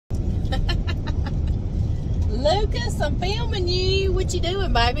Lucas, I'm filming you. What you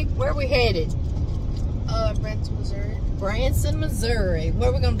doing, baby? Where we headed? Branson, Missouri. Branson, Missouri. What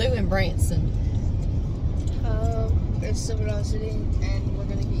are we gonna do in Branson? It's $7 city, and we're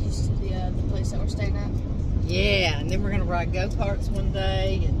gonna get used to the place that we're staying at. Yeah, and then we're gonna ride go-karts one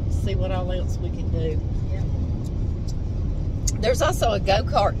day and see what all else we can do. Yeah. There's also a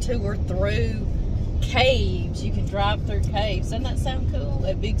go-kart tour through caves. You can drive through caves. Doesn't that sound cool?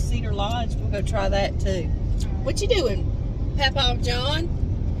 At Big Cedar Lodge. We'll go try that too. What you doing, Papa John?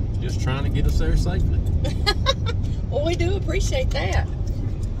 Just trying to get us there safely. Well, we do appreciate that.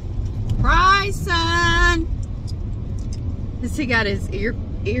 Bryson! Has he got his ear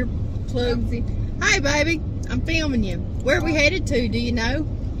plugs in? Hi, baby. I'm filming you. Where are we headed to? Do you know?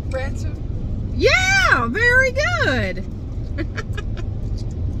 Branson. Yeah, very good.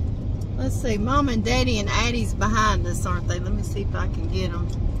 Let's see. Mom and Daddy and Addie's behind us, aren't they? Let me see if I can get them.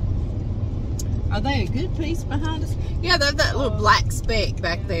 Are they a good piece behind us? Yeah, they're that little black speck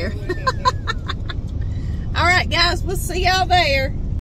back there. All right, guys. We'll see y'all there.